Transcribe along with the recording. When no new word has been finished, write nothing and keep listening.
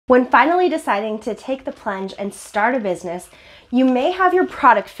When finally deciding to take the plunge and start a business, you may have your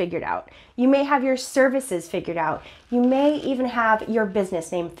product figured out. You may have your services figured out. You may even have your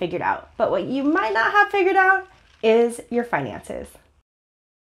business name figured out. But what you might not have figured out is your finances.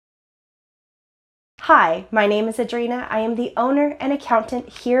 Hi, my name is Adrina. I am the owner and accountant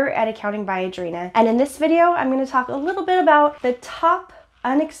here at Accounting by Adrina. And in this video, I'm going to talk a little bit about the top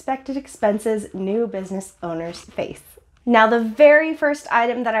unexpected expenses new business owners face. Now, the very first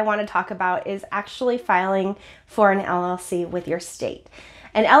item that I want to talk about is actually filing for an LLC with your state.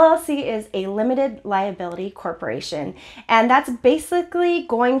 An LLC is a limited liability corporation, and that's basically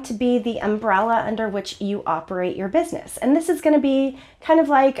going to be the umbrella under which you operate your business. And this is going to be kind of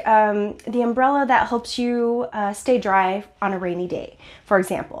like the umbrella that helps you stay dry on a rainy day, for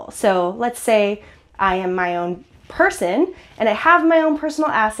example. So let's say I am my own person and I have my own personal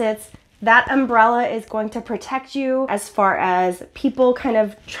assets. That umbrella is going to protect you as far as people kind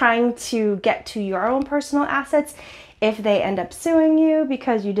of trying to get to your own personal assets if they end up suing you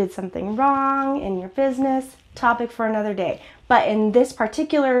because you did something wrong in your business. Topic for another day. But in this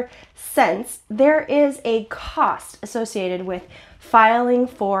particular sense, there is a cost associated with filing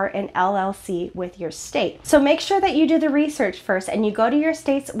for an LLC with your state. So make sure that you do the research first and you go to your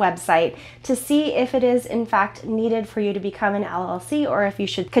state's website to see if it is in fact needed for you to become an LLC or if you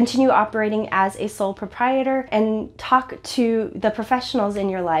should continue operating as a sole proprietor, and talk to the professionals in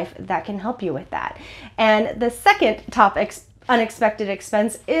your life that can help you with that. And the second unexpected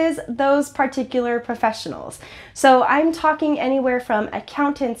expense is those particular professionals. So I'm talking anywhere from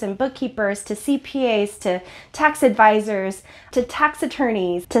accountants and bookkeepers to CPAs to tax advisors to tax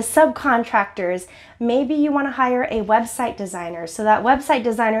attorneys to subcontractors. Maybe you want to hire a website designer, so that website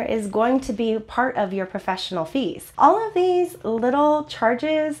designer is going to be part of your professional fees. All of these little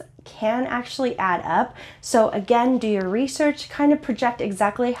charges can actually add up. So again, do your research, kind of project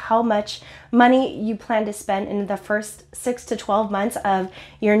exactly how much money you plan to spend in the first 6 to 12 months of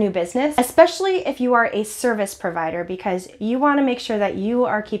your new business, especially if you are a service provider, because you want to make sure that you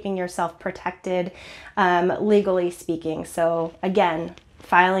are keeping yourself protected, legally speaking. So again,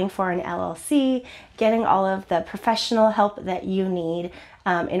 filing for an LLC, getting all of the professional help that you need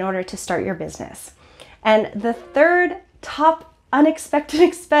in order to start your business. And the third top unexpected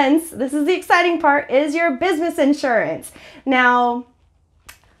expense, this is the exciting part, is your business insurance. Now,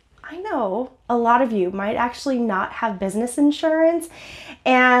 I know a lot of you might actually not have business insurance,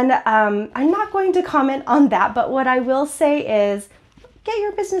 and I'm not going to comment on that, but what I will say is get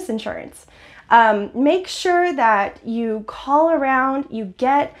your business insurance. Make sure that you call around, you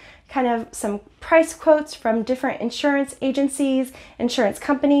get kind of some price quotes from different insurance agencies, insurance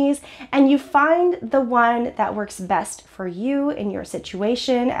companies, and you find the one that works best for you in your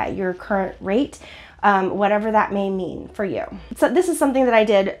situation at your current rate, whatever that may mean for you. So this is something that I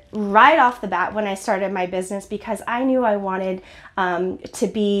did right off the bat when I started my business, because I knew I wanted to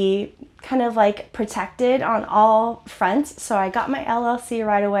be kind of like protected on all fronts. So I got my LLC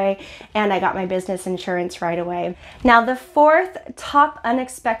right away and I got my business insurance right away. Now, the fourth top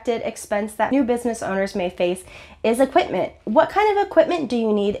unexpected expense that new business owners may face is equipment. What kind of equipment do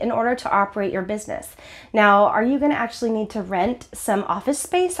you need in order to operate your business? Now, are you going to actually need to rent some office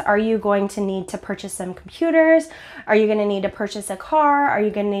space? Are you going to need to purchase some computers? Are you going to need to purchase a car? Are you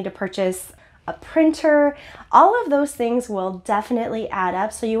going to need to purchase a printer? All of those things will definitely add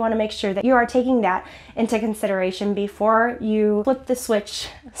up. So you want to make sure that you are taking that into consideration before you flip the switch,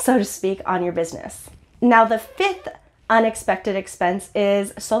 so to speak, on your business. Now, the fifth unexpected expense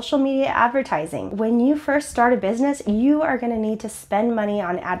is social media advertising. When you first start a business, you are going to need to spend money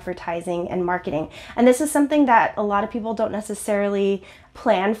on advertising and marketing. And this is something that a lot of people don't necessarily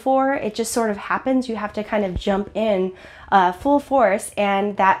plan for. It just sort of happens. You have to kind of jump in full force,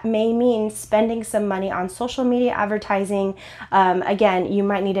 and that may mean spending some money on social media advertising. Again, you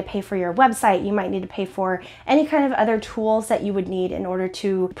might need to pay for your website. You might need to pay for any kind of other tools that you would need in order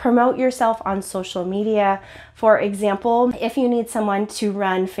to promote yourself on social media. For example, if you need someone to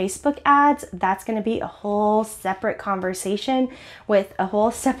run Facebook ads, that's going to be a whole separate conversation with a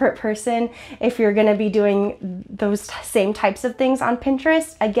whole separate person. If you're going to be doing those same types of things on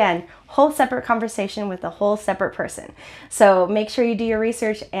Pinterest, again, whole separate conversation with a whole separate person. So make sure you do your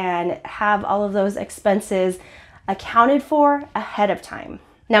research and have all of those expenses accounted for ahead of time.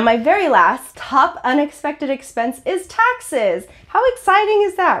 Now, my very last top unexpected expense is taxes. How exciting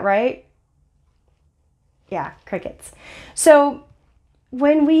is that, right? Yeah, crickets. So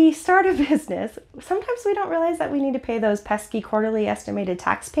when we start a business, sometimes we don't realize that we need to pay those pesky quarterly estimated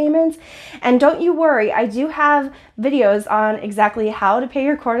tax payments. And don't you worry, I do have videos on exactly how to pay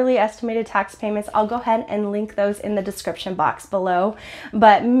your quarterly estimated tax payments. I'll go ahead and link those in the description box below.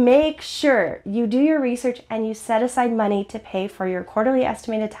 But make sure you do your research and you set aside money to pay for your quarterly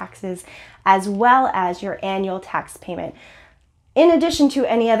estimated taxes as well as your annual tax payment, in addition to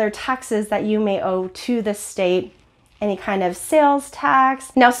any other taxes that you may owe to the state, any kind of sales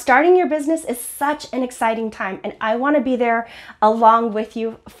tax. Now, starting your business is such an exciting time, and I want to be there along with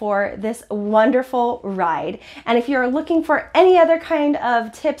you for this wonderful ride. And if you're looking for any other kind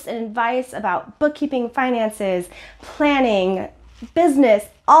of tips and advice about bookkeeping, finances, planning, business,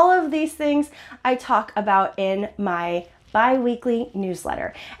 all of these things I talk about in my bi-weekly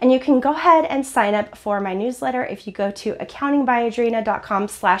newsletter. And you can go ahead and sign up for my newsletter if you go to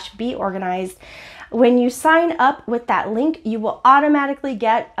accountingbyadrina.com/beorganized. When you sign up with that link, you will automatically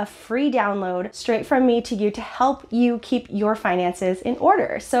get a free download straight from me to you to help you keep your finances in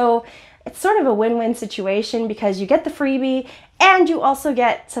order. So it's sort of a win-win situation because you get the freebie and you also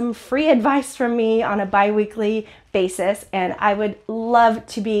get some free advice from me on a bi-weekly basis. And I would love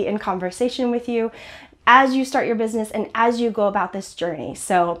to be in conversation with you as you start your business and as you go about this journey.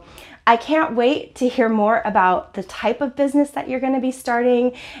 So I can't wait to hear more about the type of business that you're going to be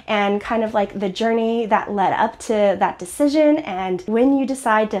starting and kind of like the journey that led up to that decision and when you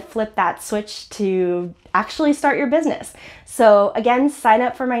decide to flip that switch to actually start your business. So again, sign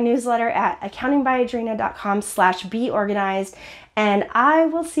up for my newsletter at accountingbyadrina.com/beorganized, and I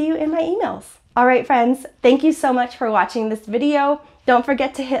will see you in my emails. All right, friends, thank you so much for watching this video. Don't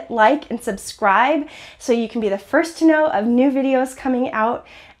forget to hit like and subscribe so you can be the first to know of new videos coming out,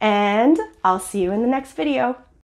 and I'll see you in the next video.